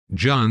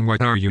John,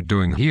 what are you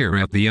doing here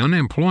at the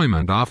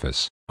unemployment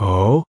office?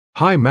 Oh,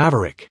 hi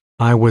Maverick.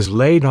 I was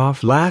laid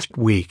off last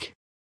week.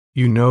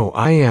 You know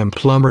I am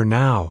plumber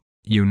now.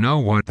 You know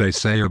what they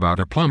say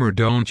about a plumber,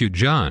 don't you,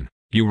 John?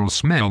 You will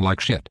smell like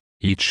shit,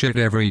 eat shit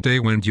every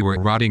day when you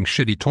are rotting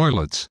shitty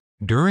toilets,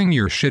 during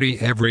your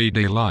shitty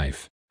everyday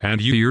life,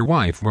 and your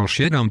wife will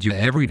shit on you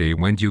every day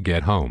when you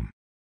get home.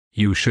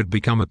 You should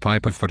become a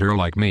pipefitter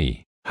like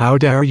me. How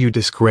dare you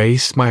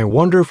disgrace my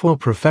wonderful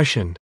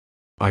profession?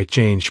 I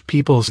change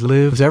people's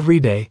lives every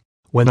day.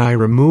 When I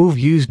remove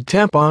used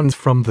tampons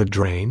from the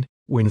drain,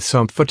 when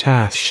some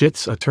fat-ass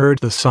shits a turd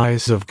the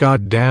size of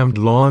goddamned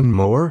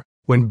lawnmower,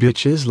 when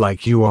bitches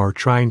like you are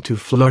trying to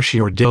flush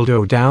your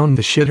dildo down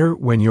the shitter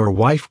when your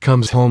wife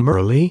comes home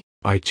early,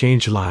 I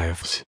change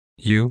lives.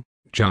 You,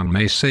 John,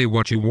 may say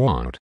what you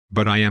want,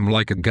 but I am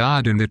like a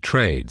god in the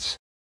trades.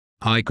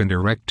 I can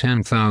erect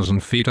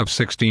 10,000 feet of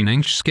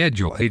 16-inch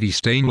Schedule 80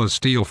 stainless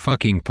steel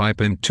fucking pipe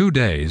in 2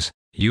 days,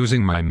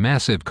 using my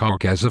massive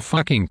cock as a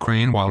fucking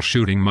crane while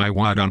shooting my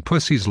wad on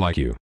pussies like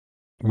you.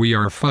 We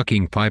are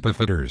fucking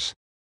pipefitters.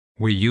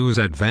 We use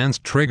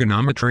advanced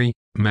trigonometry,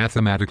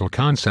 mathematical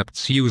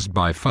concepts used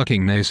by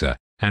fucking NASA,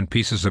 and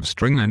pieces of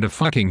string and a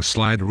fucking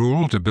slide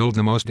rule to build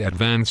the most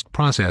advanced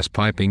process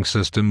piping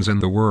systems in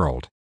the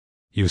world.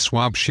 You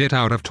swab shit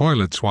out of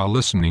toilets while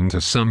listening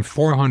to some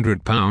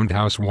 400-pound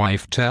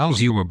housewife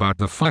tells you about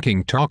the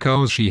fucking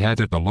tacos she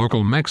had at the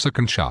local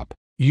Mexican shop.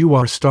 You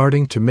are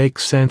starting to make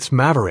sense,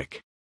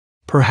 Maverick.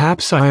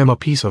 Perhaps I am a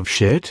piece of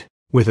shit,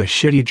 with a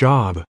shitty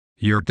job.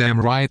 You're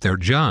damn right there,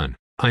 John.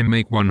 I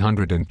make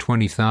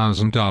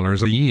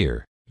 $120,000 a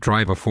year,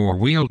 drive a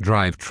 4-wheel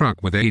drive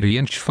truck with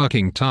 80-inch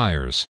fucking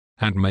tires,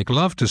 and make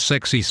love to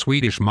sexy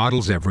Swedish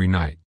models every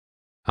night.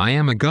 I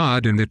am a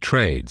god in the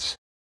trades.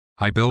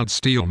 I build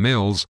steel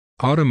mills,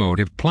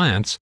 automotive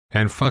plants,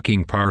 and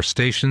fucking power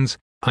stations.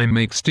 I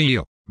make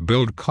steel,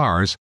 build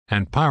cars,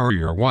 and power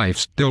your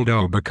wife's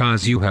dildo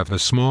because you have a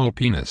small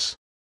penis.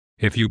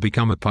 If you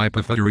become a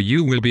pipefitter,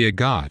 you will be a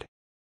god.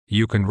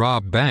 You can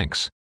rob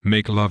banks,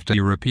 make love to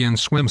European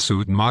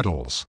swimsuit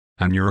models,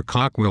 and your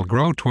cock will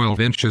grow 12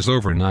 inches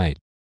overnight.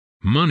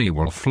 Money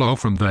will flow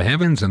from the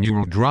heavens and you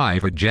will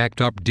drive a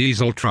jacked-up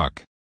diesel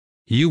truck.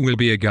 You will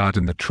be a god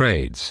in the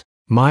trades.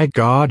 My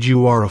God,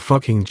 you are a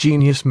fucking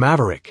genius,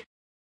 Maverick.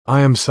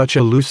 I am such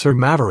a loser,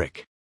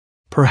 Maverick.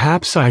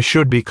 Perhaps I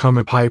should become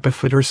a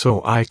pipefitter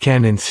so I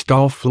can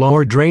install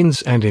floor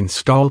drains and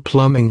install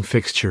plumbing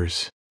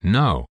fixtures.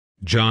 No,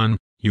 John,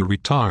 you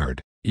retard.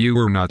 You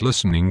are not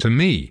listening to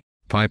me.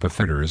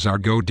 Pipefitters are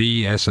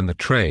go-ds in the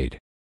trade.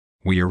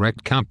 We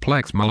erect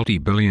complex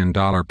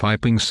multi-billion-dollar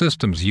piping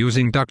systems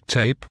using duct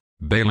tape,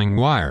 baling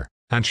wire,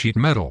 and sheet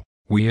metal.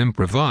 We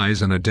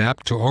improvise and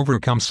adapt to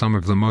overcome some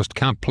of the most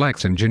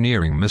complex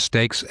engineering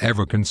mistakes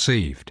ever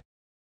conceived.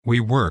 We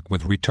work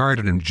with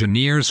retarded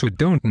engineers who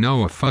don't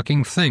know a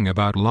fucking thing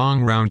about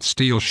long round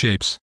steel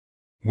shapes.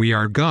 We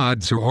are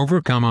gods who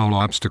overcome all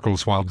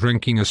obstacles while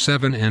drinking a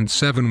 7 and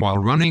 7 while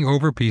running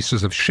over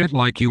pieces of shit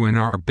like you in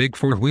our big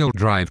 4-wheel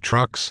drive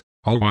trucks,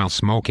 all while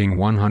smoking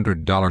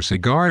 $100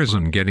 cigars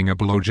and getting a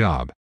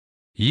blowjob.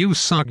 You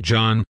suck,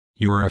 John.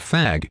 You're a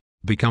fag.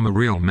 Become a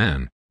real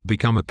man.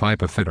 Become a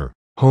pipefitter.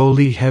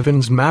 Holy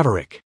heavens,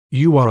 Maverick,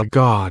 you are a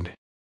god.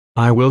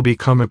 I will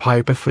become a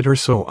pipefitter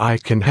so I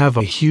can have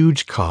a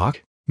huge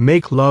cock,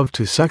 make love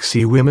to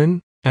sexy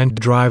women, and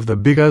drive the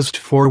biggest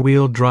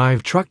 4-wheel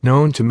drive truck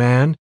known to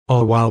man,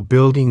 all while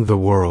building the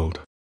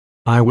world.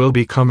 I will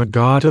become a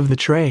god of the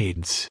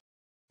trades.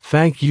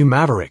 Thank you,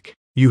 Maverick.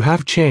 You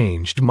have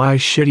changed my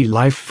shitty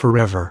life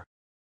forever.